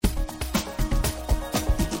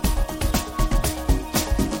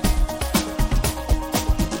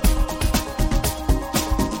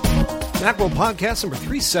Macworld Podcast number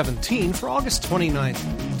 317 for August 29th,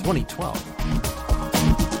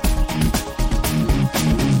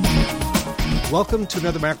 2012. Welcome to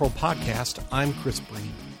another Macworld Podcast. I'm Chris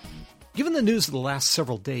Breen. Given the news of the last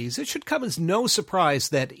several days, it should come as no surprise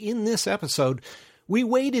that in this episode, we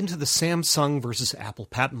wade into the Samsung versus Apple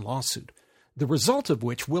patent lawsuit, the result of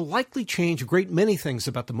which will likely change a great many things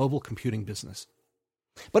about the mobile computing business.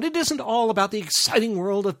 But it isn't all about the exciting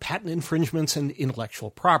world of patent infringements and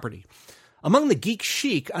intellectual property. Among the geek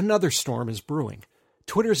chic, another storm is brewing: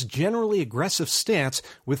 Twitter's generally aggressive stance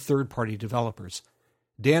with third-party developers.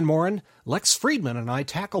 Dan Moren, Lex Friedman, and I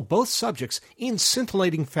tackle both subjects in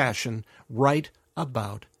scintillating fashion right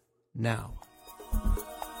about now.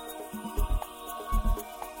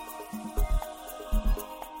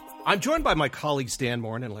 I'm joined by my colleagues Dan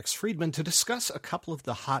Moren and Lex Friedman to discuss a couple of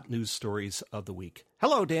the hot news stories of the week.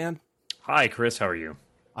 Hello, Dan. Hi, Chris. How are you?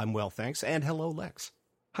 I'm well, thanks. And hello, Lex.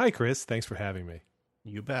 Hi, Chris. Thanks for having me.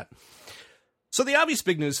 You bet. So the obvious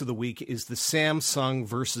big news of the week is the Samsung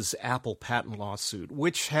versus Apple patent lawsuit,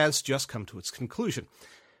 which has just come to its conclusion.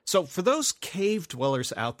 So for those cave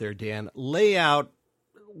dwellers out there, Dan, lay out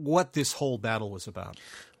what this whole battle was about.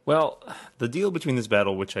 Well, the deal between this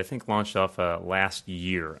battle, which I think launched off last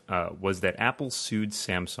year, was that Apple sued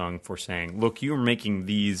Samsung for saying, look, you're making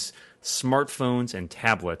these smartphones and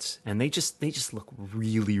tablets, and they just look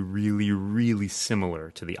really, really, really similar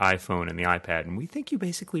to the iPhone and the iPad, and we think you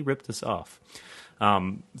basically ripped us off.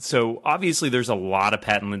 So obviously there's a lot of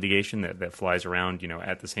patent litigation that flies around. You know,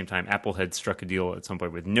 at the same time, Apple had struck a deal at some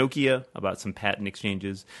point with Nokia about some patent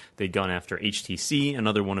exchanges. They'd gone after HTC,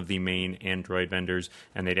 another one of the main Android vendors,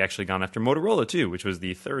 and they'd actually gone after Motorola too, which was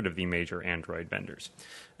the third of the major Android vendors.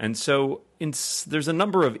 And so there's a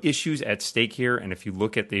number of issues at stake here, and if you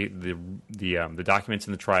look at the documents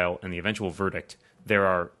in the trial and the eventual verdict, there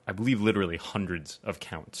are, I believe, literally hundreds of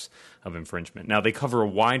counts of infringement. Now, they cover a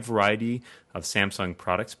wide variety of Samsung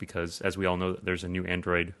products because, as we all know, there's a new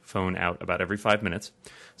Android phone out about every 5 minutes.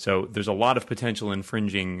 So there's a lot of potential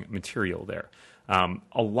infringing material there.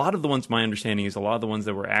 A lot of the ones, my understanding is a lot of the ones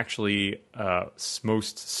that were actually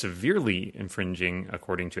most severely infringing,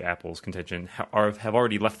 according to Apple's contention, have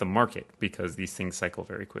already left the market because these things cycle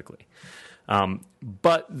very quickly.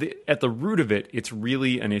 But at the root of it, it's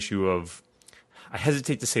really an issue of, I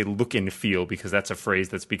hesitate to say look and feel because that's a phrase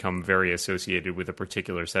that's become very associated with a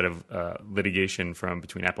particular set of litigation from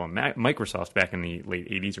between Apple and Microsoft back in the late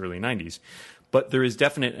 80s, early 90s. But there is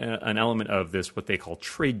definitely an element of this, what they call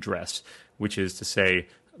trade dress, which is to say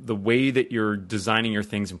the way that you're designing your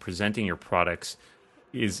things and presenting your products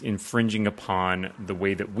is infringing upon the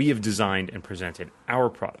way that we have designed and presented our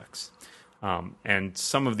products. And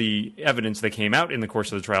some of the evidence that came out in the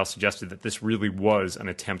course of the trial suggested that this really was an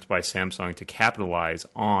attempt by Samsung to capitalize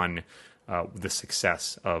on the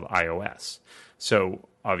success of iOS. So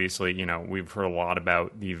obviously, you know, we've heard a lot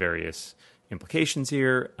about the various implications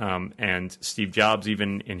here. And Steve Jobs,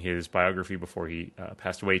 even in his biography before he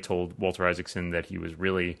passed away, told Walter Isaacson that he was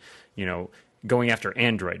really, you know, going after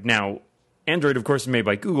Android. Now, Android, of course, is made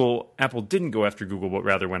by Google. Apple didn't go after Google, but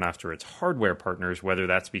rather went after its hardware partners, whether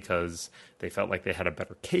that's because they felt like they had a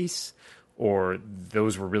better case or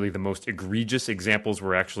those were really the most egregious examples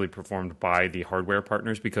were actually performed by the hardware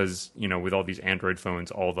partners because, you know, with all these Android phones,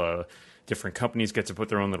 all the different companies get to put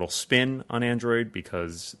their own little spin on Android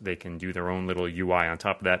because they can do their own little UI on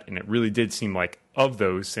top of that. And it really did seem like of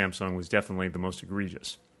those, Samsung was definitely the most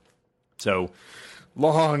egregious. So,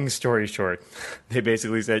 long story short, they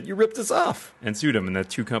basically said, you ripped us off, and sued them, and the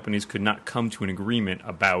two companies could not come to an agreement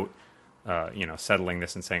about, settling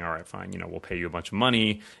this and saying, all right, fine, we'll pay you a bunch of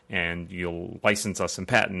money, and you'll license us some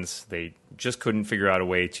patents. They just couldn't figure out a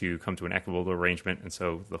way to come to an equitable arrangement, and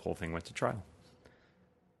so the whole thing went to trial.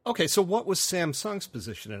 Okay, so what was Samsung's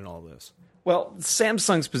position in all this? Well,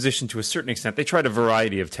 Samsung's position, to a certain extent, they tried a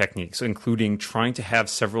variety of techniques, including trying to have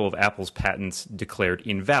several of Apple's patents declared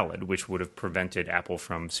invalid, which would have prevented Apple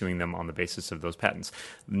from suing them on the basis of those patents.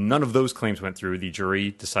 None of those claims went through. The jury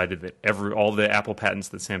decided that all the Apple patents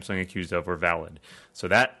that Samsung accused of were valid. So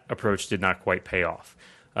that approach did not quite pay off.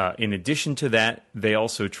 In addition to that, they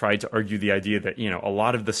also tried to argue the idea that, a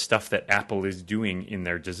lot of the stuff that Apple is doing in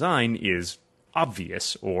their design is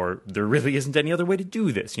obvious, or there really isn't any other way to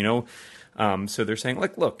do this, So they're saying,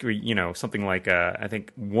 look, something like, I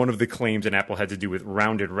think one of the claims in Apple had to do with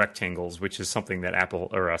rounded rectangles, which is something that Apple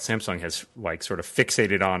or Samsung has sort of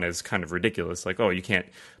fixated on as kind of ridiculous. Like, oh, you can't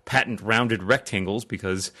patent rounded rectangles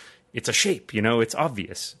because it's a shape, it's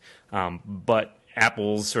obvious. But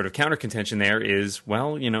Apple's sort of counter contention there is,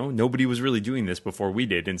 well, nobody was really doing this before we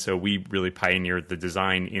did. And so we really pioneered the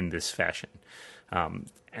design in this fashion.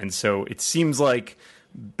 And so it seems like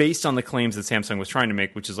based on the claims that Samsung was trying to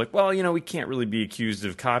make, which is like, well, we can't really be accused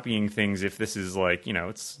of copying things if this is like,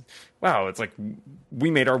 it's like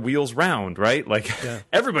we made our wheels round, right? Like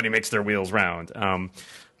everybody makes their wheels round.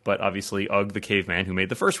 But obviously, Ugg the caveman, who made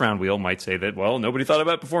the first round wheel, might say that, well, nobody thought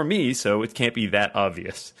about it before me, so it can't be that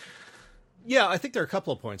obvious. Yeah, I think there are a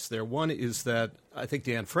couple of points there. One is that I think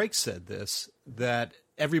Dan Frakes said this, that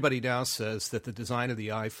everybody now says that the design of the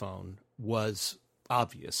iPhone was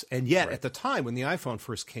obvious. And yet, at the time when the iPhone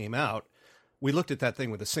first came out, we looked at that thing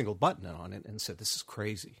with a single button on it and said, this is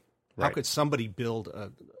crazy. How could somebody build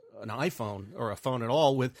an iPhone or a phone at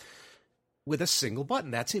all with a single button?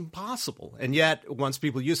 That's impossible. And yet, once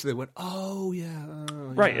people used it, they went, oh, yeah.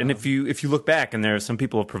 Right. And if you look back, and there are some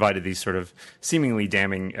people have provided these sort of seemingly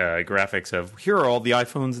damning graphics of, here are all the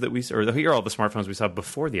iPhones here are all the smartphones we saw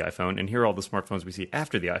before the iPhone, and here are all the smartphones we see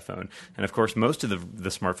after the iPhone. And of course, most of the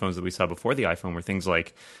smartphones that we saw before the iPhone were things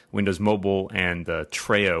like Windows Mobile and the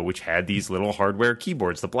Treo, which had these little hardware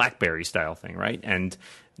keyboards, the BlackBerry style thing, right? And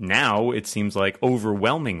now it seems like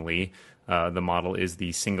overwhelmingly the model is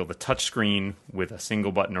the touch screen with a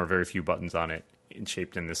single button or very few buttons on it,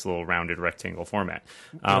 shaped in this little rounded rectangle format.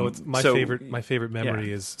 My favorite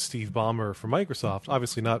memory is Steve Ballmer from Microsoft.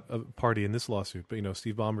 Obviously not a party in this lawsuit, but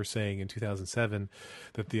Steve Ballmer saying in 2007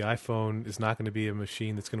 that the iPhone is not going to be a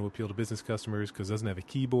machine that's going to appeal to business customers because it doesn't have a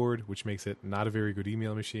keyboard, which makes it not a very good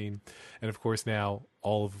email machine. And of course now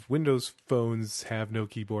all of Windows phones have no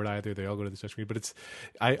keyboard either. They all go to the touchscreen. But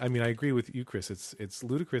I agree with you, Chris. It's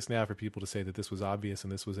ludicrous now for people to say that this was obvious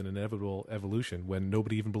and this was an inevitable evolution when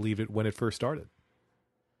nobody even believed it when it first started.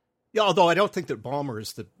 Yeah, although I don't think that Ballmer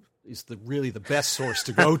is really the best source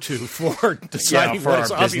to go to for deciding what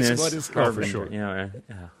is obvious and what is not. For sure. Yeah.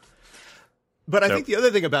 But I think the other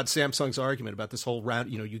thing about Samsung's argument about this whole round,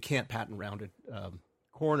 you can't patent rounded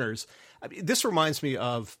corners. This reminds me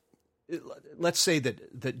of, let's say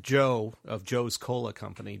that Joe of Joe's Cola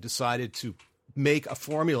Company decided to make a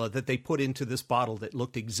formula that they put into this bottle that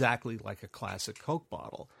looked exactly like a classic Coke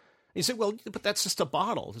bottle. And you say, well, but that's just a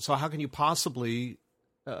bottle. So how can you possibly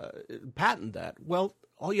patent that? Well,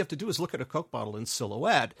 all you have to do is look at a Coke bottle in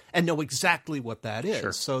silhouette and know exactly what that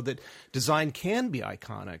is, so that design can be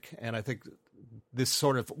iconic. And I think this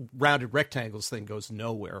sort of rounded rectangles thing goes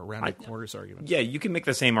nowhere, a rounded corners argument. Yeah, you can make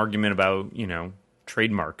the same argument about,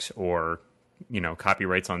 trademarks or,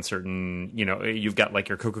 copyrights on certain, you've got like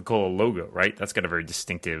your Coca-Cola logo, right? That's got a very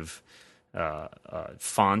distinctive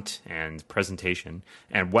font and presentation.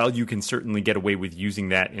 And while you can certainly get away with using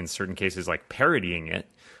that in certain cases, like parodying it,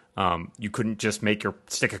 you couldn't just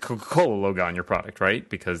stick a Coca-Cola logo on your product, right?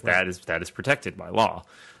 Because that is protected by law.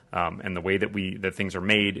 And the way that things are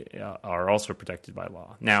made are also protected by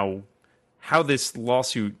law. Now, how this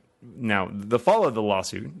lawsuit, the fall of the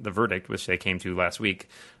lawsuit, the verdict, which they came to last week,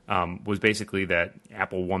 was basically that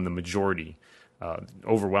Apple won the majority,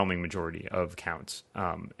 overwhelming majority of counts.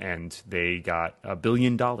 And they got $1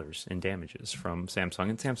 billion in damages from Samsung,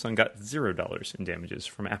 and Samsung got $0 in damages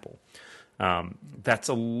from Apple. That's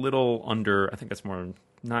a little under, I think that's more,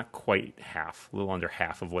 not quite half, a little under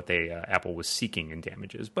half of what Apple was seeking in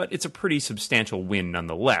damages. But it's a pretty substantial win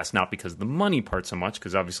nonetheless, not because of the money part so much,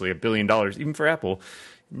 because obviously $1 billion, even for Apple,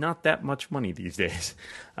 not that much money these days.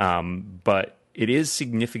 But it is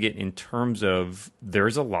significant in terms of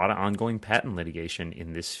there's a lot of ongoing patent litigation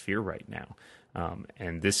in this sphere right now.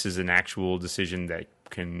 And this is an actual decision that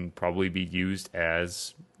can probably be used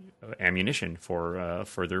as ammunition for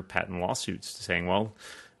further patent lawsuits, saying, well,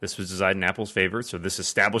 this was decided in Apple's favor, so this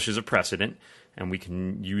establishes a precedent, and we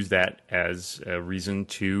can use that as a reason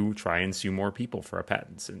to try and sue more people for our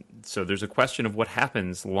patents. And so there's a question of what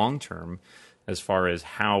happens long-term as far as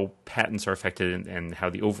how patents are affected and how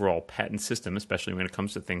the overall patent system, especially when it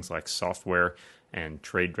comes to things like software and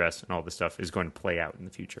trade dress and all this stuff, is going to play out in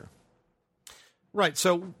the future. Right.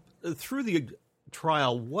 So through the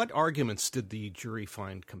trial, what arguments did the jury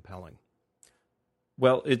find compelling?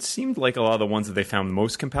 Well, it seemed like a lot of the ones that they found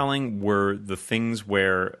most compelling were the things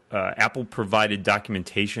where Apple provided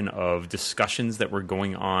documentation of discussions that were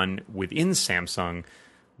going on within Samsung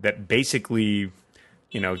that basically,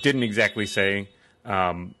 didn't exactly say,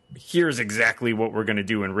 here's exactly what we're going to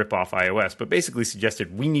do and rip off iOS, but basically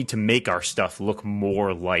suggested we need to make our stuff look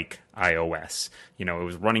more like iOS. It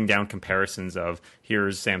was running down comparisons of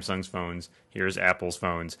here's Samsung's phones, here's Apple's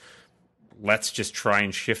phones. Let's just try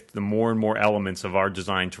and shift the more and more elements of our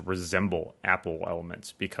design to resemble Apple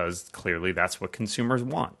elements, because clearly that's what consumers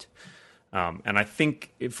want. And I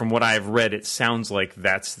think from what I've read, it sounds like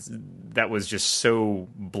that was just so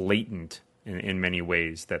blatant in many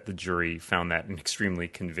ways that the jury found that an extremely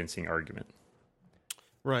convincing argument.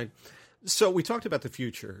 Right. So we talked about the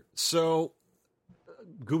future. So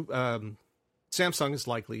Samsung is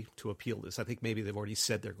likely to appeal this. I think maybe they've already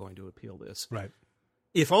said they're going to appeal this. Right.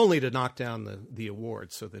 If only to knock down the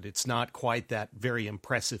award so that it's not quite that very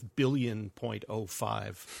impressive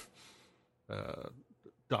 $1.05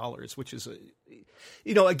 dollars, which is,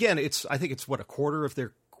 again, I think it's a quarter of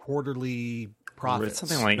their quarterly profits.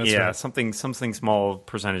 Something like, That's right. something small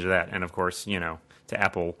percentage of that. And of course, to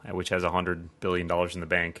Apple, which has $100 billion in the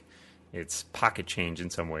bank, it's pocket change in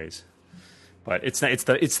some ways. But it's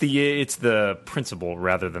the principle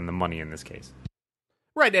rather than the money in this case.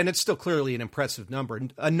 Right, and it's still clearly an impressive number,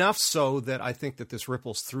 enough so that I think that this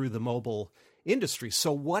ripples through the mobile industry.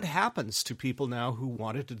 So what happens to people now who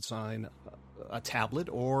wanted to design a tablet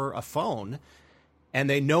or a phone, and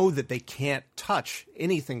they know that they can't touch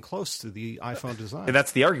anything close to the iPhone design? And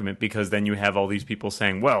that's the argument, because then you have all these people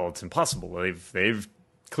saying, well, it's impossible. They've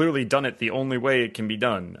clearly done it the only way it can be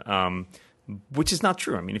done. Which is not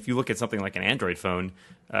true. I mean, if you look at something like an Android phone,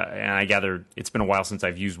 and I gather it's been a while since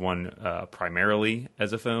I've used one primarily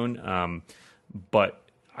as a phone, but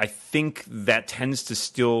I think that tends to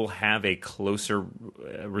still have a closer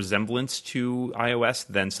resemblance to iOS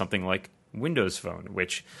than something like Windows Phone,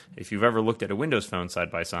 which, if you've ever looked at a Windows Phone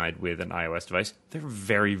side by side with an iOS device, they're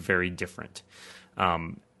very, very different.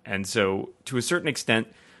 And so, to a certain extent,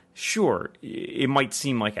 sure, it might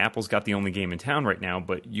seem like Apple's got the only game in town right now,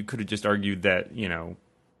 but you could have just argued that,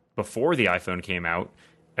 before the iPhone came out,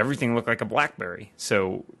 everything looked like a BlackBerry.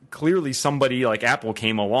 So clearly somebody like Apple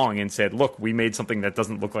came along and said, look, we made something that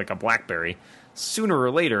doesn't look like a BlackBerry. Sooner or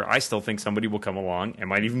later, I still think somebody will come along, it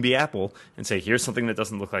might even be Apple, and say, here's something that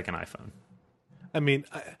doesn't look like an iPhone. I mean,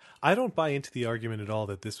 I don't buy into the argument at all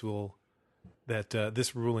that this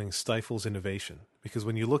ruling stifles innovation, because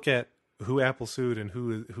when you look at who Apple sued and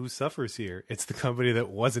who suffers here, it's the company that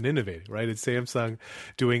wasn't innovating, right? It's Samsung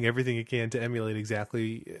doing everything it can to emulate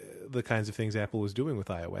exactly the kinds of things Apple was doing with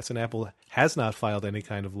iOS. And Apple has not filed any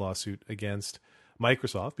kind of lawsuit against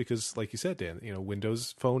Microsoft because, like you said, Dan,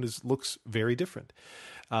 Windows Phone looks very different.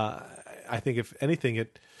 I think if anything,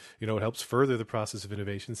 it helps further the process of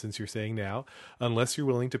innovation, since you're saying now, unless you're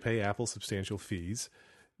willing to pay Apple substantial fees,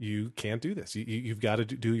 you can't do this. You've got to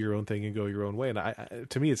do your own thing and go your own way. And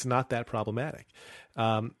to me, it's not that problematic.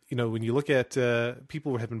 When you look at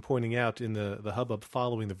people have been pointing out in the hubbub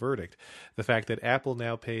following the verdict, the fact that Apple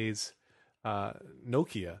now pays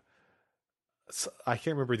Nokia, I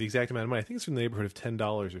can't remember the exact amount of money. I think it's in the neighborhood of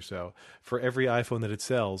 $10 or so for every iPhone that it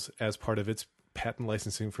sells as part of its patent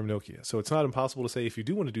licensing from Nokia. So it's not impossible to say, if you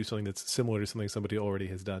do want to do something that's similar to something somebody already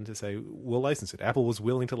has done, to say, we'll license it. Apple was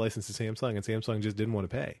willing to license to Samsung, and Samsung just didn't want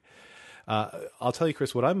to pay. I'll tell you,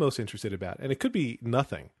 Chris, what I'm most interested about, and it could be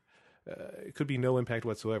nothing. It could be no impact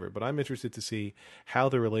whatsoever, but I'm interested to see how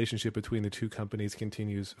the relationship between the two companies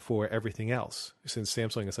continues for everything else. Since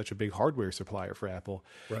Samsung is such a big hardware supplier for Apple,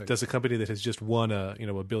 right, does a company that has just won a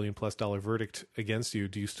 $1 billion+ verdict against you,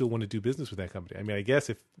 do you still want to do business with that company? I mean, I guess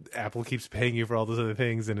if Apple keeps paying you for all those other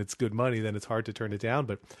things and it's good money, then it's hard to turn it down.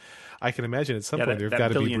 But I can imagine at some point there've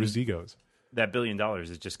got to be bruised egos. That $1 billion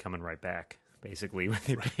is just coming right back, basically, when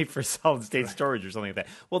they pay for solid state storage or something like that.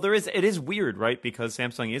 Well, it is weird, right? Because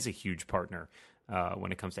Samsung is a huge partner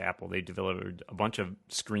when it comes to Apple. They delivered a bunch of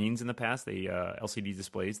screens in the past. They LCD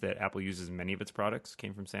displays that Apple uses in many of its products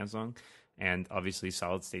came from Samsung. And obviously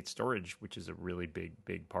solid state storage, which is a really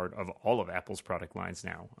big part of all of Apple's product lines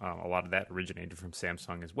now. A lot of that originated from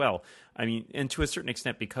Samsung as well. I mean, and to a certain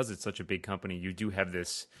extent, because it's such a big company, you do have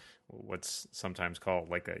this, what's sometimes called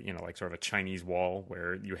like sort of a Chinese wall,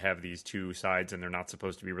 where you have these two sides and they're not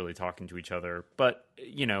supposed to be really talking to each other. But,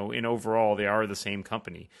 in overall, they are the same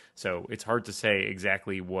company. So it's hard to say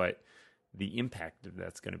exactly what the impact of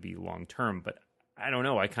that's going to be long term. But I don't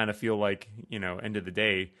know. I kind of feel like, end of the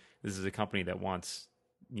day, this is a company that wants,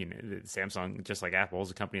 Samsung, just like Apple,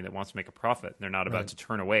 is a company that wants to make a profit. They're not about to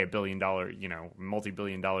turn away $1 billion,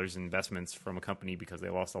 multi-billion dollars in investments from a company because they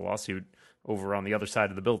lost a lawsuit over on the other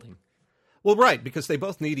side of the building. Well, right, because they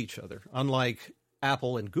both need each other. Unlike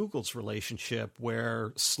Apple and Google's relationship,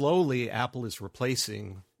 where slowly Apple is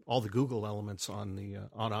replacing all the Google elements on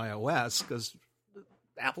iOS, because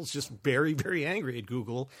Apple's just very, very angry at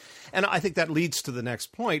Google. And I think that leads to the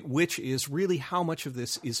next point, which is really how much of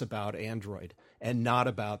this is about Android and not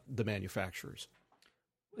about the manufacturers.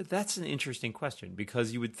 That's an interesting question,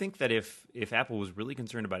 because you would think that if Apple was really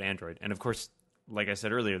concerned about Android, and of course, like I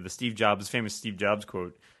said earlier, the famous Steve Jobs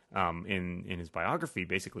quote in his biography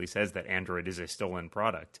basically says that Android is a stolen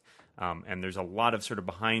product. And there's a lot of sort of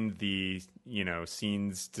behind the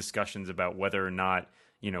scenes discussions about whether or not,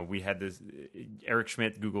 we had this Eric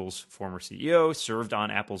Schmidt, Google's former CEO, served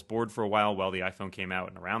on Apple's board for a while the iPhone came out,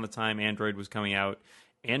 and around the time Android was coming out.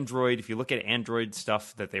 Android, if you look at Android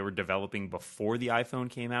stuff that they were developing before the iPhone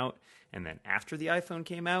came out and then after the iPhone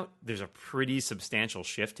came out, there's a pretty substantial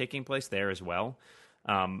shift taking place there as well.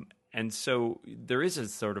 And so there is a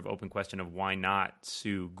sort of open question of why not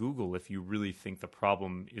sue Google if you really think the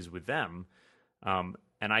problem is with them. And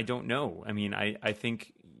I don't know. I mean, I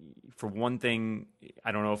think for one thing,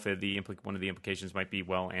 I don't know if one of the implications might be,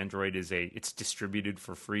 well, Android it's distributed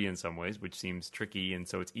for free in some ways, which seems tricky, and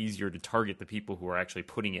so it's easier to target the people who are actually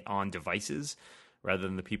putting it on devices rather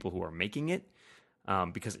than the people who are making it,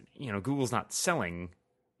 because Google's not selling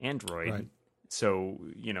Android, right. So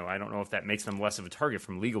I don't know if that makes them less of a target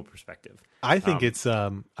from a legal perspective. I think it's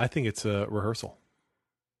a rehearsal.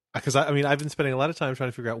 Because I've been spending a lot of time trying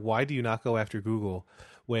to figure out why do you not go after Google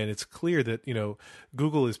when it's clear that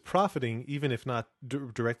Google is profiting, even if not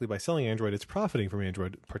directly by selling Android, it's profiting from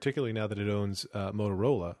Android, particularly now that it owns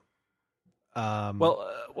Motorola.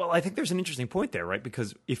 Well, I think there's an interesting point there, right?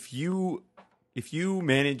 Because if you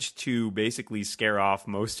manage to basically scare off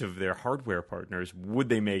most of their hardware partners, would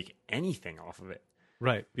they make anything off of it?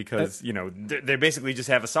 Right. Because, they basically just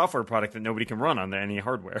have a software product that nobody can run on any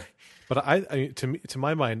hardware. But to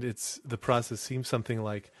my mind, the process seems something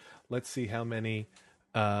like, let's see how many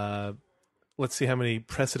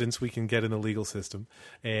precedents we can get in the legal system,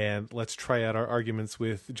 and let's try out our arguments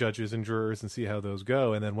with judges and jurors and see how those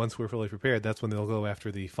go. And then once we're fully prepared, that's when they'll go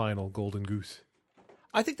after the final golden goose.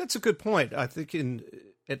 I think that's a good point. I think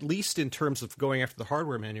at least in terms of going after the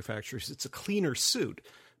hardware manufacturers, it's a cleaner suit,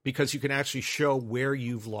 because you can actually show where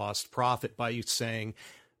you've lost profit by you saying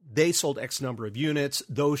they sold X number of units.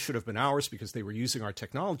 Those should have been ours because they were using our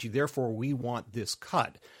technology. Therefore, we want this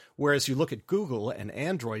cut. Whereas you look at Google and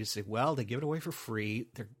Android, you say, well, they give it away for free.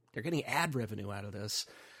 They're getting ad revenue out of this.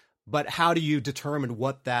 But how do you determine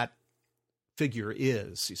what that figure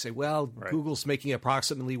is? You say, well, right. Google's making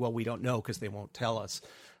approximately, well, we don't know because they won't tell us.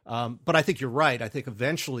 But I think you're right. I think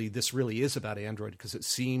eventually this really is about Android, because it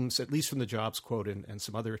seems, at least from the jobs quote and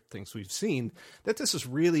some other things we've seen, that this is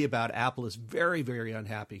really about Apple is very, very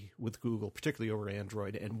unhappy with Google, particularly over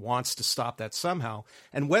Android, and wants to stop that somehow.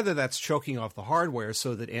 And whether that's choking off the hardware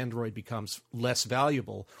so that Android becomes less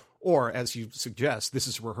valuable, or, as you suggest, this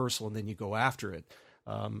is a rehearsal and then you go after it.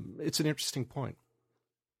 It's an interesting point.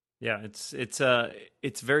 Yeah,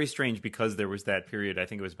 it's very strange, because there was that period, I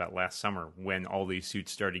think it was about last summer, when all these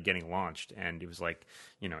suits started getting launched, and it was like,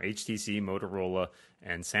 HTC, Motorola,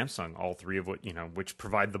 and Samsung, all three of which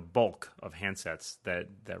provide the bulk of handsets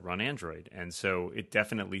that run Android. And so it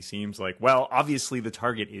definitely seems like, well, obviously the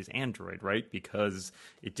target is Android, right? Because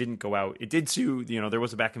it didn't go out. It did sue, there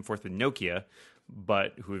was a back and forth with Nokia,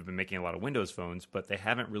 but who have been making a lot of Windows phones, but they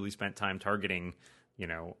haven't really spent time targeting,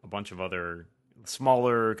 a bunch of other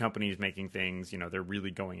smaller companies making things. They're really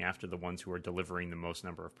going after the ones who are delivering the most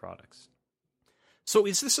number of products. So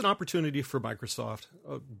is this an opportunity for Microsoft,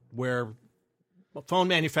 where phone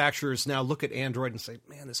manufacturers now look at Android and say,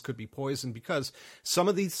 man, this could be poison, because some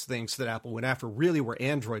of these things that Apple went after really were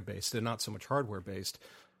Android-based and not so much hardware-based.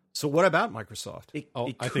 So what about Microsoft?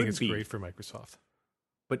 I think it's great for Microsoft.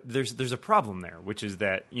 But there's a problem there, which is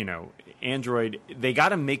that, Android, they got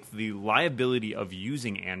to make the liability of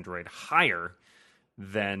using Android higher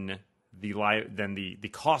than the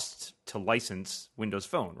cost to license Windows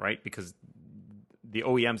Phone, right? Because the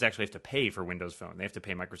OEMs actually have to pay for Windows Phone. They have to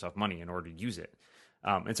pay Microsoft money in order to use it.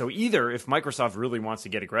 And so either, if Microsoft really wants to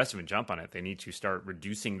get aggressive and jump on it, they need to start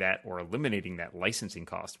reducing that or eliminating that licensing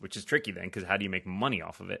cost, which is tricky then, because how do you make money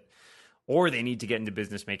off of it? Or they need to get into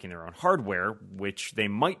business making their own hardware, which they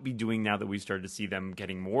might be doing now that we've started to see them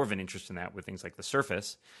getting more of an interest in that with things like the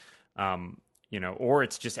Surface. Or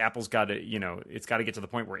it's just Apple's got to, it's got to get to the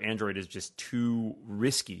point where Android is just too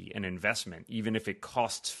risky an investment. Even if it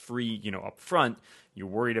costs free, up front, you're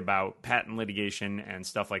worried about patent litigation and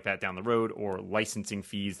stuff like that down the road, or licensing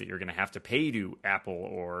fees that you're going to have to pay to Apple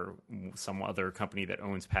or some other company that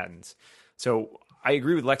owns patents. So I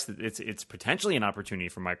agree with Lex that it's potentially an opportunity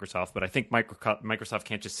for Microsoft, but I think Microsoft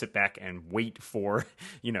can't just sit back and wait for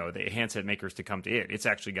the handset makers to come to it. It's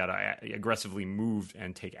actually got to aggressively move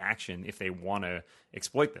and take action if they want to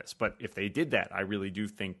exploit this. But if they did that, I really do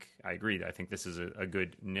think I agree. I think this is a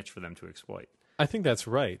good niche for them to exploit. I think that's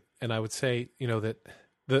right, and I would say that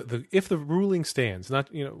if the ruling stands, not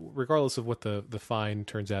regardless of what the fine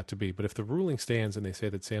turns out to be, but if the ruling stands and they say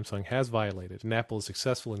that Samsung has violated, and Apple is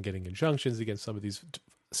successful in getting injunctions against some of these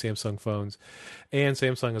Samsung phones, and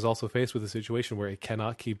Samsung is also faced with a situation where it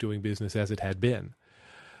cannot keep doing business as it had been,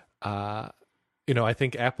 I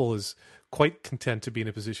think Apple is quite content to be in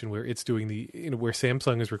a position where it's doing where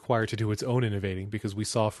Samsung is required to do its own innovating, because we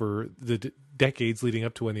saw for the decades leading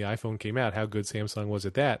up to when the iPhone came out how good Samsung was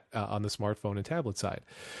at that on the smartphone and tablet side.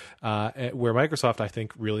 Where Microsoft, I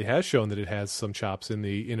think, really has shown that it has some chops in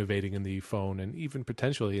the innovating in the phone and even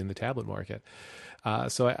potentially in the tablet market.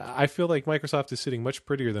 So I feel like Microsoft is sitting much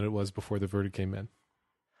prettier than it was before the verdict came in.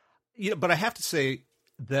 But I have to say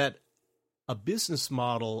that a business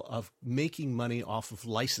model of making money off of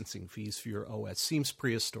licensing fees for your OS seems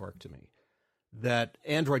prehistoric to me. That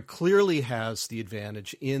Android clearly has the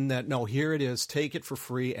advantage in that, no, here it is, take it for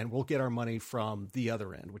free, and we'll get our money from the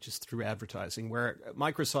other end, which is through advertising, where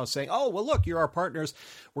Microsoft's saying, oh, well, look, you're our partners.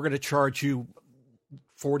 We're going to charge you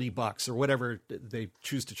 $40 or whatever they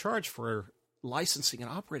choose to charge for licensing an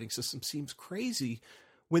operating system. Seems crazy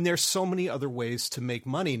when there's so many other ways to make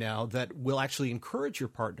money now that will actually encourage your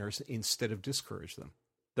partners instead of discourage them.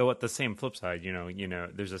 Though at the same flip side,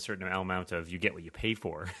 there's a certain amount of you get what you pay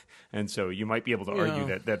for. And so you might be able to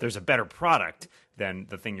argue that there's a better product than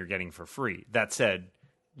the thing you're getting for free. That said,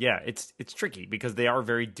 yeah, it's tricky because they are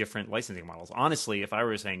very different licensing models. Honestly, if I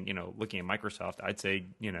were saying, looking at Microsoft, I'd say,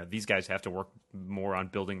 these guys have to work more on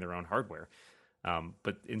building their own hardware.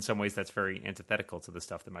 But in some ways, that's very antithetical to the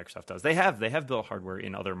stuff that Microsoft does. They have built hardware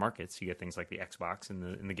in other markets. You get things like the Xbox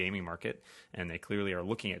in the gaming market, and they clearly are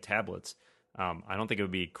looking at tablets. I don't think it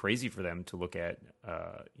would be crazy for them to look at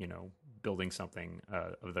building something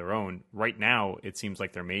of their own. Right now, it seems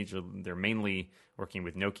like they're mainly working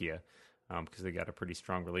with Nokia because they got a pretty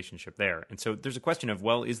strong relationship there. And so there's a question of,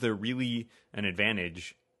 well, is there really an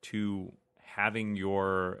advantage to having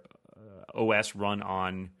your OS run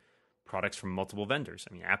on products from multiple vendors?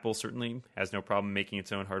 I mean, Apple certainly has no problem making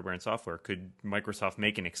its own hardware and software. Could Microsoft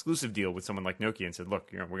make an exclusive deal with someone like Nokia and said, look,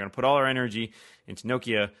 we're going to put all our energy into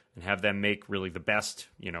Nokia and have them make really the best,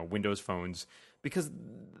 Windows phones? Because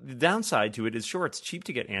the downside to it is, sure, it's cheap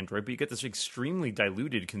to get Android, but you get this extremely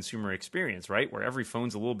diluted consumer experience, right? Where every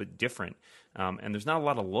phone's a little bit different, and there's not a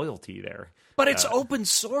lot of loyalty there. But it's open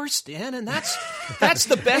source, Dan, and that's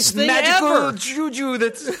the best thing magical ever. Juju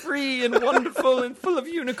that's free and wonderful and full of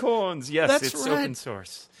unicorns. Yes, that's it's right. open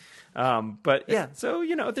source. But yeah, so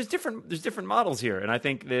there's different models here, and I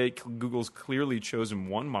think that Google's clearly chosen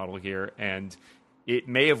one model here, and it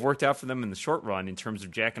may have worked out for them in the short run in terms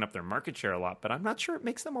of jacking up their market share a lot, but I'm not sure it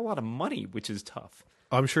makes them a lot of money, which is tough.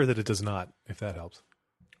 I'm sure that it does not, if that helps.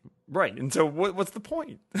 Right, and so what's the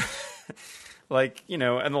point? In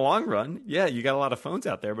the long run, yeah, you got a lot of phones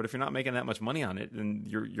out there, but if you're not making that much money on it, then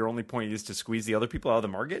your only point is to squeeze the other people out of the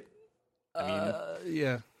market?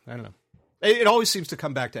 Yeah, I don't know. It always seems to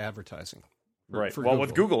come back to advertising. Right. For well, Google.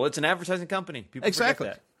 With Google, it's an advertising company. People exactly.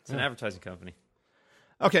 forget that. It's an advertising company.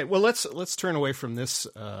 Okay, well, let's turn away from this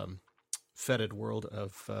fetid world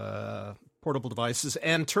of portable devices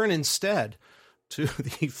and turn instead to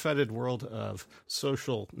the fetid world of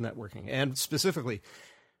social networking, and specifically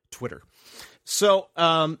Twitter. So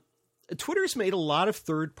Twitter's made a lot of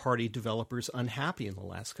third-party developers unhappy in the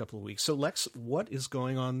last couple of weeks. So, Lex, what is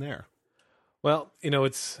going on there? Well,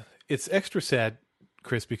 it's extra sad,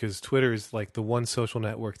 Chris, because Twitter is like the one social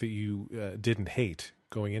network that you didn't hate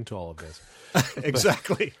going into all of this.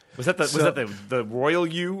 Exactly. Was that the royal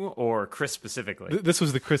you or Chris specifically? This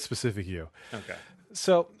was the Chris specific you. Okay.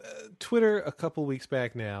 So Twitter a couple weeks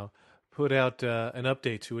back now put out an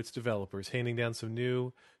update to its developers, handing down some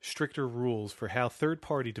new, stricter rules for how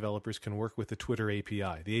third-party developers can work with the Twitter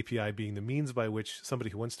API. The API being the means by which somebody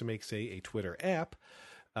who wants to make, say, a Twitter app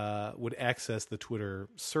would access the Twitter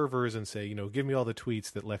servers and say, give me all the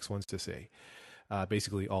tweets that Lex wants to see.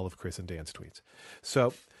 Basically all of Chris and Dan's tweets.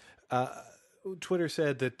 So Twitter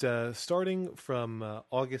said that starting from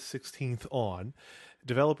August 16th on,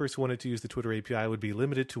 developers who wanted to use the Twitter API would be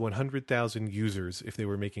limited to 100,000 users if they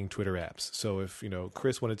were making Twitter apps. So if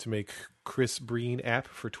Chris wanted to make Chris Breen app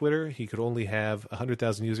for Twitter, he could only have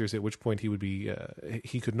 100,000 users, at which point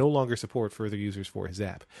he could no longer support further users for his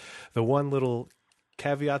app. The one little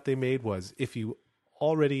caveat they made was, if you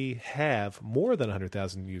already have more than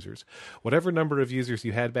 100,000 users, whatever number of users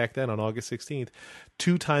you had back then on August 16th,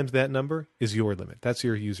 2 times that number is your limit. That's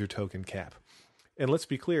your user token cap. And let's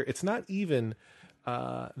be clear, it's not even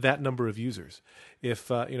that number of users. If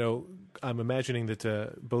I'm imagining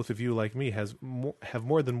that both of you, like me, have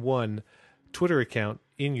more than one Twitter account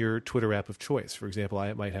in your Twitter app of choice. For example,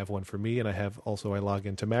 I might have one for me, and I log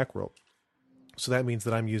into Macworld. So that means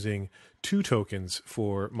that I'm using 2 tokens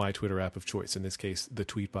for my Twitter app of choice, in this case, the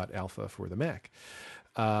Tweetbot Alpha for the Mac.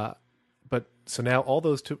 But so now all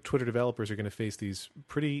those Twitter developers are going to face these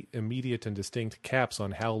pretty immediate and distinct caps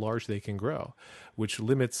on how large they can grow, which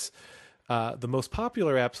limits The most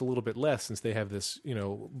popular apps a little bit less, since they have this,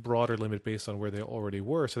 broader limit based on where they already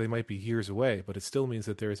were, so they might be years away, but it still means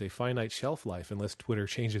that there is a finite shelf life, unless Twitter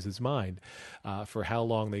changes its mind, for how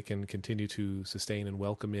long they can continue to sustain and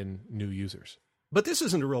welcome in new users. But this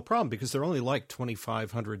isn't a real problem because there are only like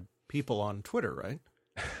 2,500 people on Twitter, right?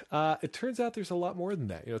 It turns out there's a lot more than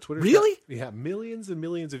that. Twitter really? Millions and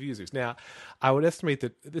millions of users. Now, I would estimate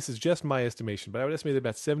that this is just my estimation, but I would estimate that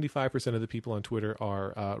about 75% of the people on Twitter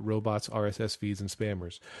are robots, RSS feeds, and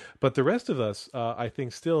spammers. But the rest of us, I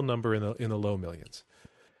think, still number in the low millions.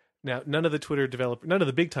 Now, none of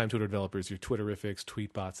the big time Twitter developers, your Twitterifics,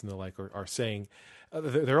 Tweetbots, and the like, are saying.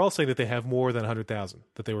 They're all saying that they have more than 100,000,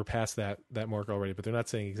 that they were past that mark already, but they're not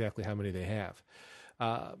saying exactly how many they have.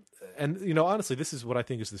 And honestly, this is what I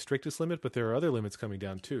think is the strictest limit, but there are other limits coming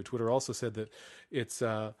down too. Twitter also said that it's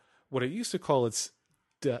what it used to call its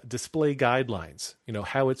display guidelines,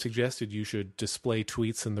 how it suggested you should display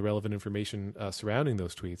tweets and the relevant information surrounding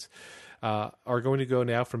those tweets, are going to go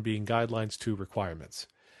now from being guidelines to requirements.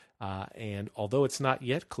 And although it's not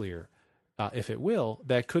yet clear if it will,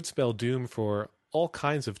 that could spell doom for all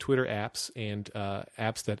kinds of Twitter apps and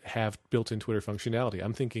apps that have built-in Twitter functionality.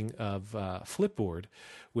 I'm thinking of Flipboard,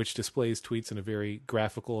 which displays tweets in a very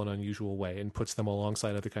graphical and unusual way and puts them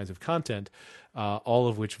alongside other kinds of content, all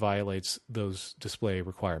of which violates those display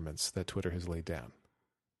requirements that Twitter has laid down.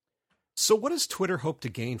 So what does Twitter hope to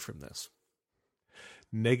gain from this?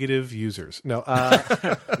 Negative users. No.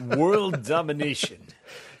 World domination.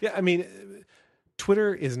 Yeah, I mean,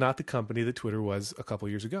 Twitter is not the company that Twitter was a couple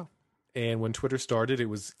years ago. And when Twitter started, it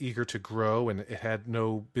was eager to grow, and it had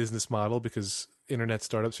no business model because internet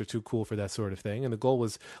startups are too cool for that sort of thing. And the goal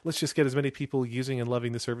was, let's just get as many people using and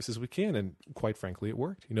loving the service as we can. And quite frankly, it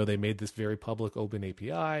worked. They made this very public open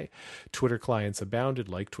API. Twitter clients abounded,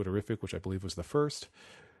 like Twitterific, which I believe was the first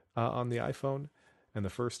on the iPhone, and the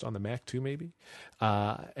first on the Mac too, maybe.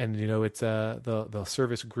 It's the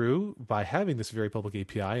service grew by having this very public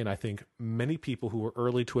API. And I think many people who were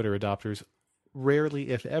early Twitter adopters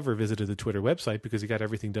rarely, if ever, visited the Twitter website because you got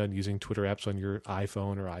everything done using Twitter apps on your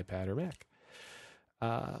iPhone or iPad or Mac.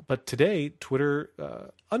 But today,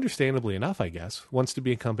 Twitter, understandably enough, I guess, wants to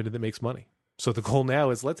be a company that makes money. So the goal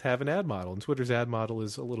now is let's have an ad model. And Twitter's ad model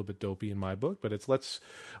is a little bit dopey in my book, but it's let's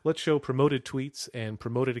show promoted tweets and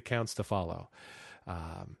promoted accounts to follow.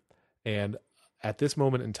 And at this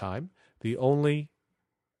moment in time, the only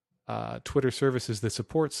Twitter services that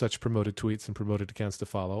support such promoted tweets and promoted accounts to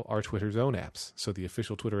follow are Twitter's own apps. So the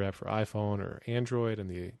official Twitter app for iPhone or Android and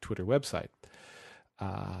the Twitter website.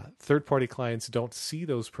 Third-party clients don't see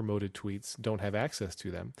those promoted tweets, don't have access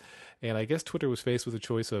to them. And I guess Twitter was faced with a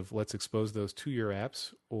choice of let's expose those to your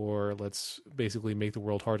apps or let's basically make the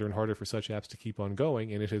world harder and harder for such apps to keep on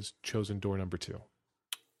going. And it has chosen door number 2.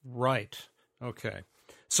 Right. Okay.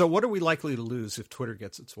 So what are we likely to lose if Twitter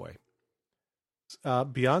gets its way?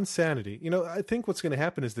 Beyond sanity, I think what's going to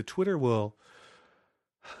happen is that Twitter will,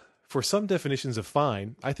 for some definitions of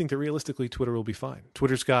fine, I think that realistically Twitter will be fine.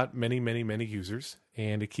 Twitter's got many, many, many users,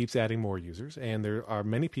 and it keeps adding more users. And there are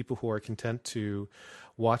many people who are content to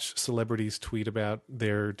watch celebrities tweet about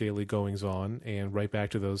their daily goings on and write back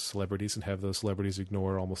to those celebrities and have those celebrities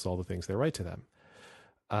ignore almost all the things they write to them.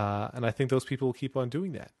 And I think those people will keep on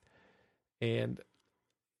doing that. And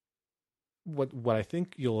what I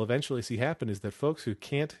think you'll eventually see happen is that folks who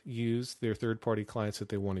can't use their third-party clients that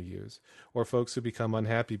they want to use, or folks who become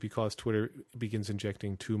unhappy because Twitter begins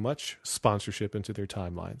injecting too much sponsorship into their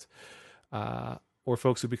timelines, or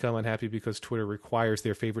folks who become unhappy because Twitter requires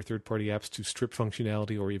their favorite third-party apps to strip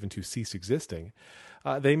functionality or even to cease existing,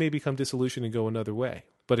 they may become disillusioned and go another way.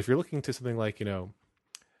 But if you're looking to something like,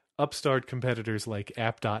 upstart competitors like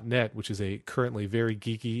app.net, which is a currently very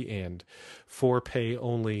geeky and for pay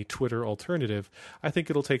only Twitter alternative, I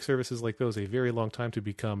think it'll take services like those a very long time to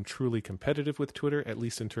become truly competitive with Twitter, at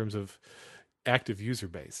least in terms of active user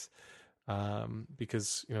base.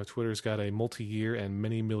 Because Twitter's got a multi-year and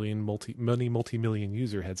many multi-million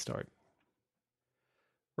user head start.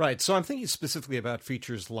 Right. So I'm thinking specifically about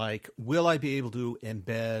features like, will I be able to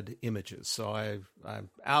embed images? So I'm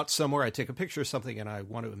out somewhere, I take a picture of something and I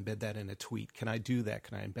want to embed that in a tweet. Can I do that?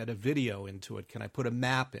 Can I embed a video into it? Can I put a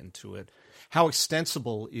map into it? How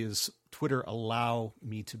extensible is Twitter allow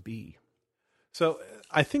me to be? So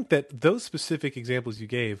I think that those specific examples you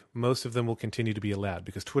gave, most of them will continue to be allowed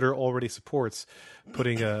because Twitter already supports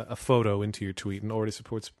putting a photo into your tweet and already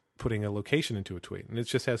supports putting a location into a tweet. And it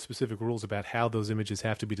just has specific rules about how those images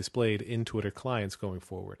have to be displayed in Twitter clients going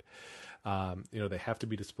forward. They have to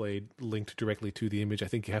be displayed linked directly to the image. I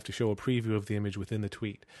think you have to show a preview of the image within the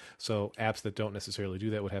tweet. So apps that don't necessarily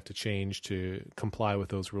do that would have to change to comply with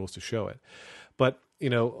those rules to show it. But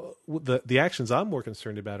the actions I'm more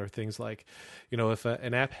concerned about are things like, if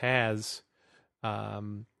an app has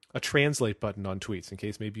a translate button on tweets in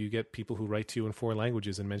case maybe you get people who write to you in foreign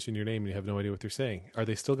languages and mention your name and you have no idea what they're saying. Are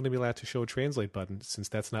they still going to be allowed to show a translate button, since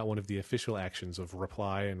that's not one of the official actions of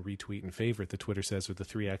reply and retweet and favorite that Twitter says are the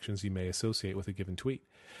 3 actions you may associate with a given tweet?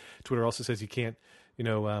 Twitter also says you can't,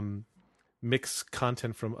 mix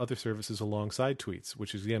content from other services alongside tweets,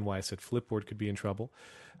 which is, again, why I said Flipboard could be in trouble.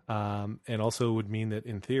 And also would mean that,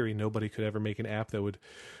 in theory, nobody could ever make an app that would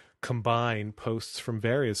combine posts from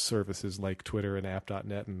various services like Twitter and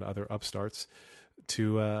app.net and other upstarts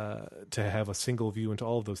to have a single view into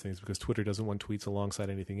all of those things, because Twitter doesn't want tweets alongside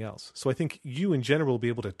anything else. So I think you in general will be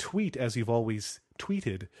able to tweet as you've always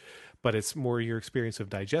tweeted, but it's more your experience of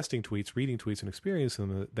digesting tweets, reading tweets, and experiencing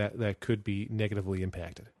them that could be negatively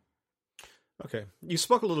impacted. Okay. You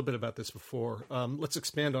spoke a little bit about this before. Let's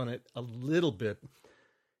expand on it a little bit.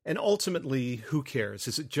 And ultimately, who cares?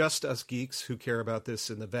 Is it just us geeks who care about this,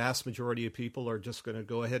 and the vast majority of people are just going to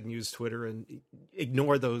go ahead and use Twitter and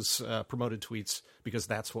ignore those promoted tweets because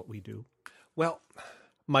that's what we do? Well,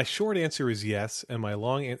 my short answer is yes, and my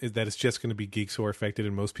long answer is that it's just going to be geeks who are affected,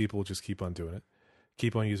 and most people will just keep on doing it,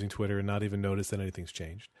 keep on using Twitter and not even notice that anything's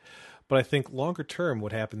changed. But I think longer term,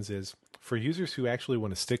 what happens is, for users who actually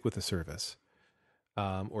want to stick with the service,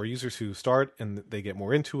 or users who start and they get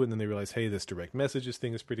more into it and then they realize, hey, this direct messages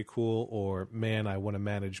thing is pretty cool, or man, I want to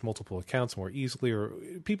manage multiple accounts more easily, or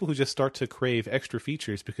people who just start to crave extra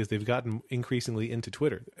features because they've gotten increasingly into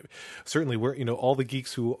Twitter. Certainly, all the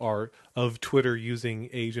geeks who are of Twitter using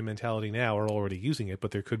age and mentality now are already using it, but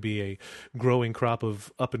there could be a growing crop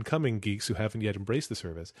of up-and-coming geeks who haven't yet embraced the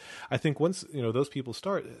service. I think once those people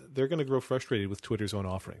start, they're going to grow frustrated with Twitter's own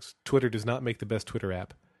offerings. Twitter does not make the best Twitter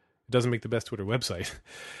app. Doesn't make the best Twitter website.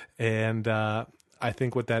 And I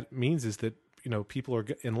think what that means is that, people are,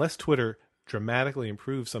 unless Twitter dramatically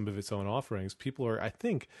improves some of its own offerings, people are, I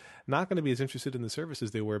think, not going to be as interested in the service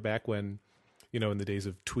as they were back when, in the days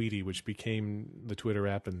of Tweety, which became the Twitter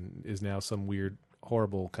app and is now some weird,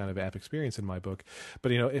 horrible kind of app experience in my book.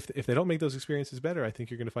 But, if they don't make those experiences better, I think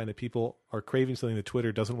you're going to find that people are craving something that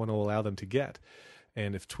Twitter doesn't want to allow them to get.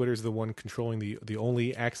 And if Twitter's the one controlling the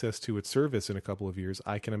only access to its service in a couple of years,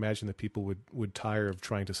 I can imagine that people would tire of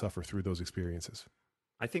trying to suffer through those experiences.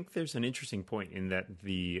 I think there's an interesting point in that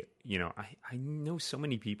I know so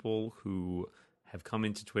many people who have come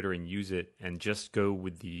into Twitter and use it and just go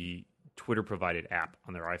with the Twitter provided app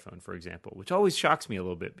on their iPhone, for example, which always shocks me a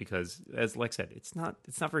little bit because, as Lex said, it's not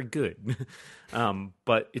very good,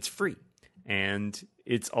 but it's free. And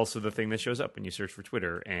it's also the thing that shows up when you search for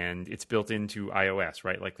Twitter, and it's built into iOS,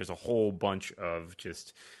 right? Like there's a whole bunch of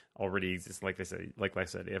just already, like I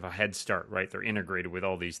said, they have a head start, right? They're integrated with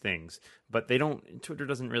all these things, but Twitter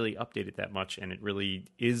doesn't really update it that much, and it really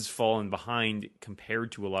is falling behind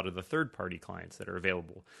compared to a lot of the third-party clients that are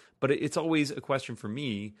available. But it's always a question for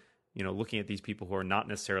me, looking at these people who are not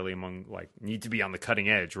necessarily need to be on the cutting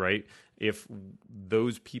edge, right? If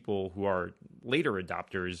those people who are later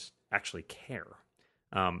adopters actually care.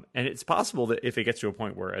 And it's possible that if it gets to a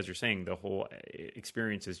point where, as you're saying, the whole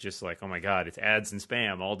experience is just like, oh my God, it's ads and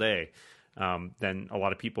spam all day, then a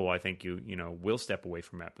lot of people, I think, will step away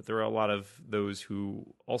from that. But there are a lot of those who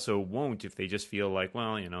also won't if they just feel like,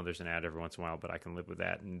 well, there's an ad every once in a while, but I can live with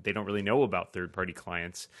that. And they don't really know about third-party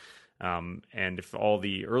clients. And if all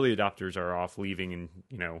the early adopters are off leaving and,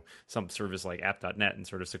 some service like app.net and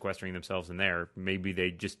sort of sequestering themselves in there, maybe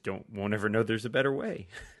they just won't ever know there's a better way.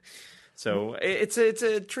 So it's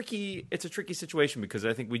a tricky situation, because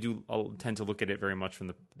I think we do tend to look at it very much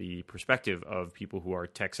from the perspective of people who are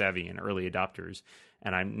tech savvy and early adopters.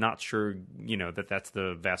 And I'm not sure, that's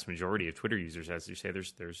the vast majority of Twitter users. As you say,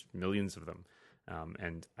 there's millions of them.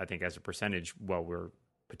 And I think as a percentage, while we're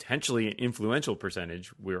potentially an influential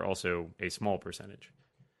percentage, we're also a small percentage.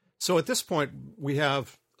 So at this point, we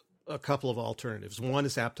have a couple of alternatives. One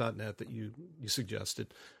is app.net that you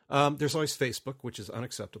suggested. There's always Facebook, which is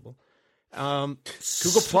unacceptable.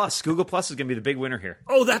 Google Plus. Google Plus is going to be the big winner here.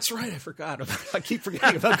 Oh, that's right. I forgot. I keep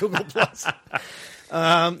forgetting about Google Plus.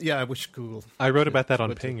 I wish Google. I wrote about that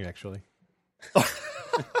on Ping, actually.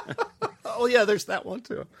 Oh, yeah, there's that one,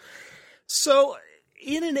 too. So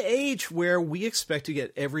in an age where we expect to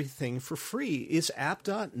get everything for free, is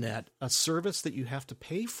app.net a service that you have to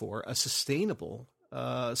pay for, a sustainable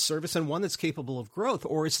service, and one that's capable of growth?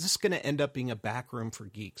 Or is this going to end up being a backroom for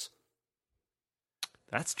geeks?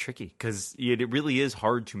 That's tricky, because it really is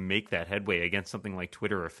hard to make that headway against something like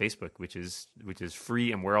Twitter or Facebook, which is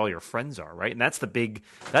free and where all your friends are, right? And that's the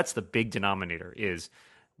big denominator, is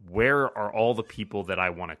where are all the people that I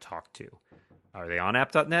want to talk to? Are they on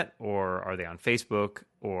app.net, or are they on Facebook,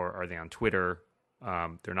 or are they on Twitter?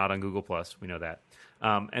 They're not on Google Plus. We know that.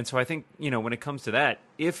 And so I think, when it comes to that,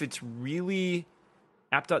 if it's really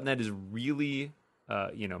app.net is really,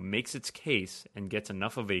 makes its case and gets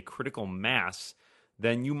enough of a critical mass,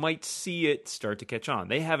 then you might see it start to catch on.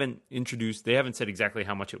 They haven't said exactly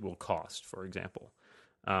how much it will cost, for example.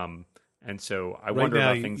 And so I wonder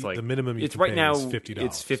about things like the minimum you it's can right pay now is $50.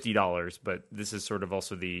 It's $50, but this is sort of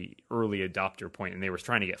also the early adopter point, and they were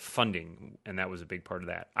trying to get funding, and that was a big part of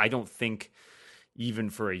that. I don't think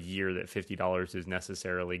even for a year that $50 is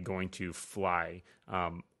necessarily going to fly.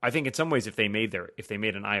 I think in some ways if they made an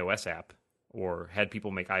iOS app or had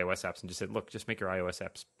people make iOS apps and just said, look, just make your iOS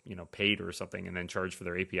apps, paid or something, and then charge for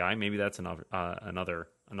their API, maybe that's another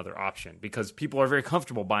option, because people are very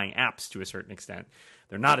comfortable buying apps to a certain extent.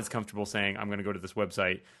 They're not as comfortable saying, I'm going to go to this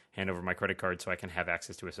website, hand over my credit card so I can have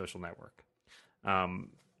access to a social network.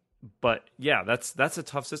 But yeah, that's a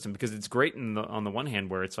tough system, because it's great on the one hand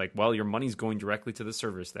where it's like, well, your money's going directly to the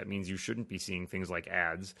service. That means you shouldn't be seeing things like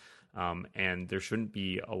ads, and there shouldn't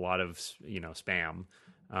be a lot of spam,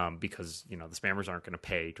 because the spammers aren't going to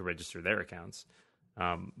pay to register their accounts.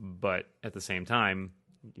 But at the same time,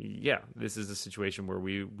 yeah, this is a situation where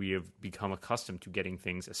we have become accustomed to getting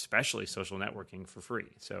things, especially social networking, for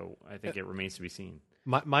free. So I think it remains to be seen.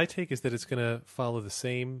 My take is that it's going to follow the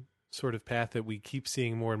same sort of path that we keep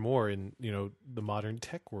seeing more and more in the modern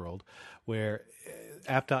tech world, where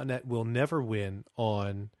app.net will never win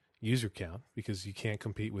on user count, because you can't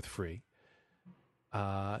compete with free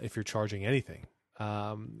if you're charging anything.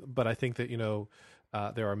 But I think that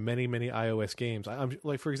there are many iOS games. I'm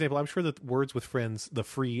like, for example, I'm sure that Words with Friends, the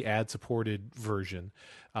free ad-supported version,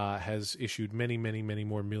 has issued many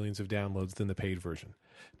more millions of downloads than the paid version.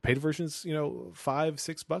 Paid version's $5-6 or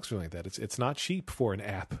something like that. It's not cheap for an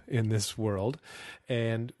app in this world,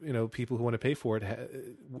 and people who want to pay for it,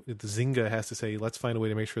 the Zynga has to say, let's find a way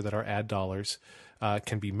to make sure that our ad dollars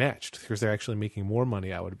can be matched, because they're actually making more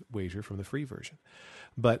money, I would wager, from the free version.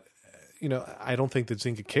 But I don't think that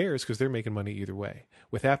Zynga cares, because they're making money either way.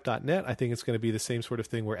 With app.net, I think it's going to be the same sort of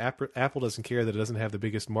thing, where Apple doesn't care that it doesn't have the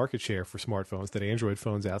biggest market share for smartphones, that Android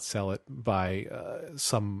phones outsell it by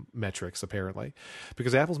some metrics, apparently,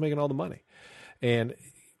 because Apple's making all the money. And,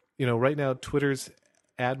 right now, Twitter's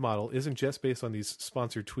ad model isn't just based on these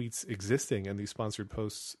sponsored tweets existing and these sponsored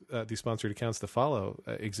posts, these sponsored accounts to follow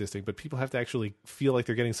existing, but people have to actually feel like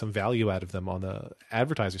they're getting some value out of them on the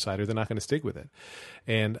advertiser side, or they're not going to stick with it.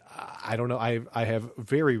 And I don't know, I have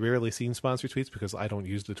very rarely seen sponsored tweets, because I don't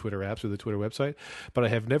use the Twitter apps or the Twitter website, but I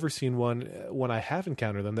have never seen one, when I have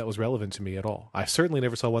encountered them, that was relevant to me at all. I certainly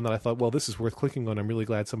never saw one that I thought, well, this is worth clicking on. I'm really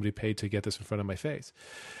glad somebody paid to get this in front of my face.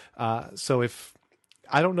 So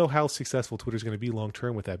I don't know how successful Twitter's going to be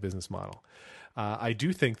long-term with that business model. I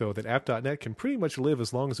do think, though, that app.net can pretty much live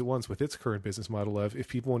as long as it wants with its current business model of, if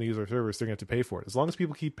people want to use our service, they're going to have to pay for it. As long as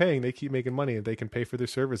people keep paying, they keep making money, and they can pay for their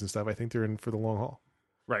service and stuff, I think they're in for the long haul.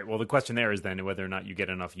 Right. Well, the question there is then whether or not you get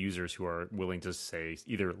enough users who are willing to, say,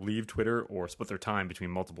 either leave Twitter or split their time between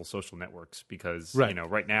multiple social networks. Because,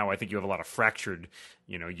 right now, I think you have a lot of fractured,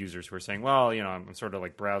 users who are saying, well, I'm sort of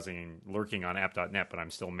like browsing and lurking on app.net, but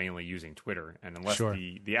I'm still mainly using Twitter. And unless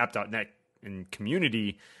the app.net and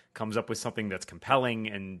community comes up with something that's compelling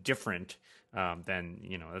and different, then,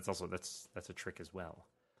 that's a trick as well.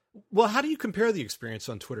 Well, how do you compare the experience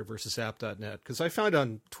on Twitter versus app.net? Because I found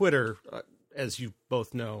on Twitter, as you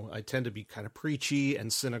both know, I tend to be kind of preachy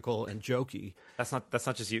and cynical and jokey. That's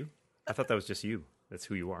not just you? I thought that was just you. That's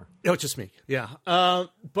who you are. No, it's just me. Yeah.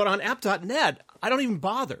 But on app.net, I don't even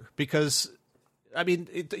bother, because, I mean,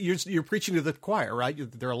 you're preaching to the choir, right?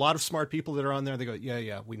 There are a lot of smart people that are on there. They go,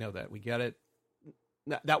 yeah, we know that. We get it.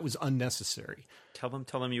 That was unnecessary. Tell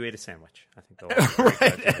them you ate a sandwich. I think they'll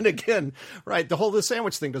right. And again, right, the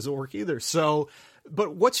sandwich thing doesn't work either. So,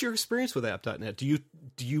 but what's your experience with app.net? Do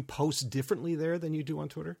you post differently there than you do on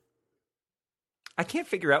Twitter? I can't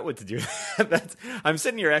figure out what to do. I'm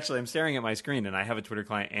sitting here, actually, I'm staring at my screen, and I have a Twitter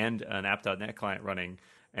client and an app.net client running.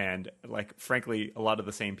 And, like, frankly, a lot of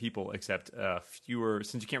the same people, except fewer,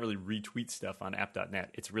 since you can't really retweet stuff on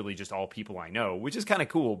app.net, it's really just all people I know, which is kind of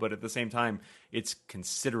cool. But at the same time, it's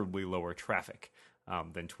considerably lower traffic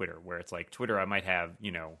than Twitter, where it's like Twitter, I might have,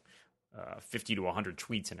 50 to 100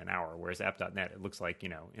 tweets in an hour, whereas app.net, it looks like,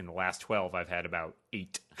 in the last 12, I've had about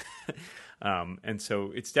 8. And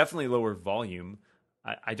so it's definitely lower volume.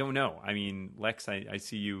 I don't know. I mean, Lex, I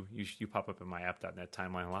see you pop up in my app.net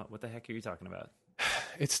timeline a lot. What the heck are you talking about?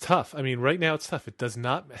 It's tough. I mean, right now it's tough. It does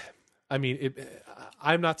not. I mean,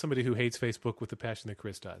 I'm not somebody who hates Facebook with the passion that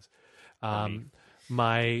Chris does.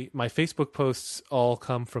 My Facebook posts all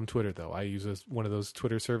come from Twitter, though. I use one of those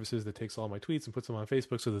Twitter services that takes all my tweets and puts them on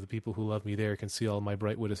Facebook so that the people who love me there can see all my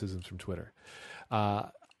bright witticisms from Twitter.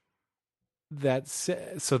 So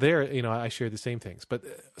there, I share the same things. But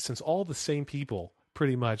since all the same people,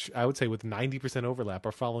 pretty much, I would say with 90% overlap,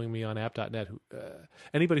 are following me on app.net.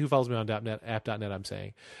 Anybody who follows me on app.net, I'm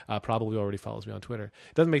saying, probably already follows me on Twitter.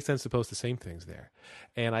 It doesn't make sense to post the same things there.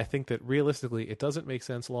 And I think that realistically, it doesn't make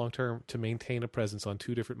sense long-term to maintain a presence on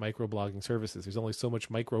two different microblogging services. There's only so much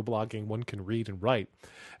microblogging one can read and write.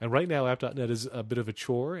 And right now, app.net is a bit of a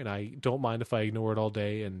chore, and I don't mind if I ignore it all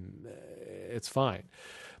day, and it's fine.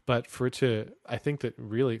 But I think that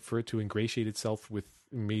really for it to ingratiate itself with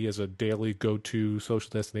me as a daily go-to social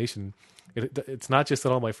destination, it's not just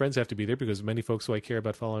that all my friends have to be there, because many folks who I care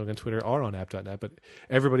about following on Twitter are on app.net, but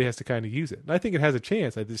everybody has to kind of use it. And I think it has a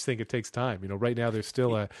chance. I just think it takes time. Right now there's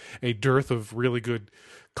still a dearth of really good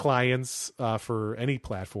clients for any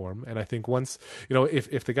platform. And I think once,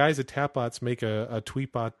 if the guys at Tapbots make a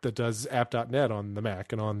tweet bot that does app.net on the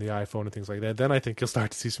Mac and on the iPhone and things like that, then I think you'll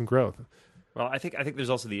start to see some growth. Well, I think there's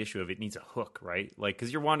also the issue of it needs a hook, right? Like,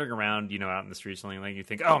 because you're wandering around, out in the street, something like you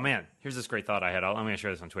think, oh man, here's this great thought I had. I'm going to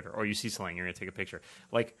share this on Twitter. Or you see something, you're going to take a picture.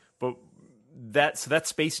 Like, but that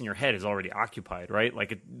space in your head is already occupied, right?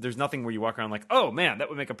 Like, there's nothing where you walk around like, oh man, that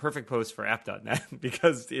would make a perfect post for app.net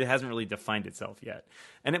because it hasn't really defined itself yet.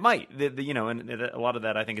 And it might, and a lot of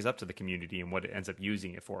that I think is up to the community and what it ends up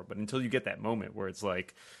using it for. But until you get that moment where it's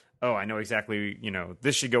like, oh, I know exactly,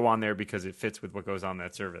 this should go on there because it fits with what goes on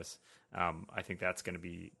that service. I think that's going to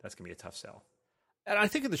be a tough sell. And I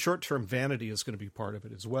think in the short term, vanity is going to be part of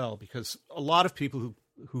it as well, because a lot of people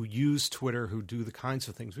who use Twitter, who do the kinds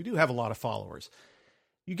of things, we do have a lot of followers.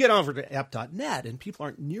 You get over to app.net and people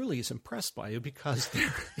aren't nearly as impressed by you because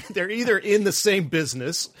they're either in the same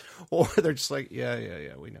business or they're just like,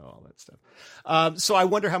 yeah, we know all that stuff. So I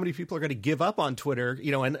wonder how many people are going to give up on Twitter,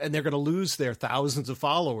 and they're going to lose their thousands of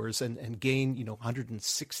followers and gain,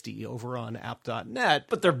 160 over on app.net.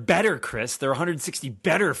 But they're better, Chris. They're 160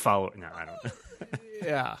 better followers. No, I don't know.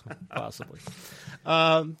 Yeah, possibly.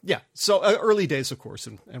 So early days, of course,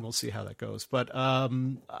 and we'll see how that goes. But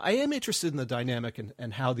I am interested in the dynamic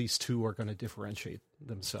and how these two are going to differentiate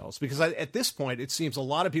themselves. Because at this point, it seems a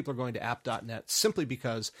lot of people are going to app.net simply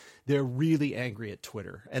because they're really angry at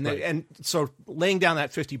Twitter. And so laying down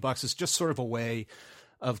that $50 is just sort of a way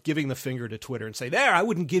of giving the finger to Twitter and say, there, I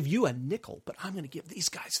wouldn't give you a nickel, but I'm going to give these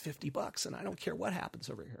guys $50, and I don't care what happens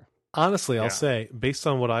over here. Honestly, I'll say, based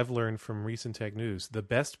on what I've learned from recent tech news, the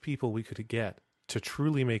best people we could get to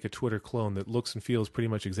truly make a Twitter clone that looks and feels pretty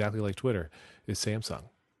much exactly like Twitter is Samsung.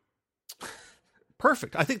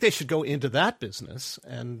 Perfect. I think they should go into that business,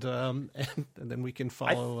 and then we can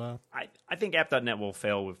follow. I think app.net will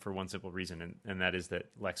fail for one simple reason, and that is that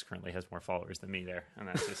Lex currently has more followers than me there, and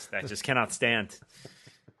that just cannot stand.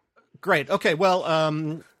 Great. Okay.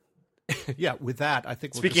 Well. Yeah, with that, I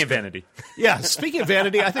think speaking of vanity. Yeah, speaking of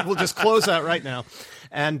vanity, I think we'll just close out right now.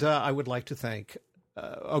 And I would like to thank,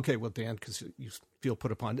 Dan, because you feel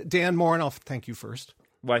put upon. Dan Morin, I'll thank you first.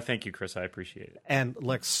 Why, thank you, Chris. I appreciate it. And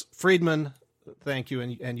Lex Friedman, thank you.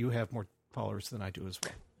 And you have more followers than I do as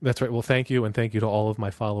well. That's right. Well, thank you. And thank you to all of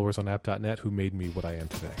my followers on app.net who made me what I am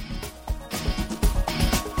today.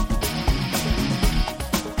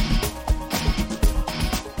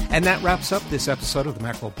 And that wraps up this episode of the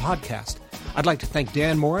Macworld Podcast. I'd like to thank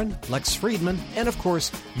Dan Morin, Lex Friedman, and of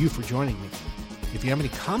course, you for joining me. If you have any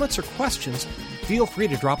comments or questions, feel free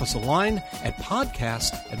to drop us a line at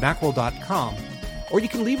podcast@macworld.com, or you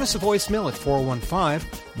can leave us a voicemail at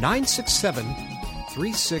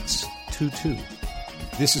 415-967-3622.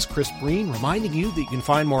 This is Chris Breen reminding you that you can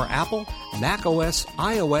find more Apple, Mac OS,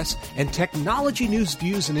 iOS, and technology news,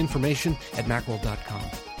 views, and information at macworld.com.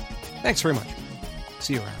 Thanks very much.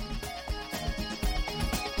 See you around.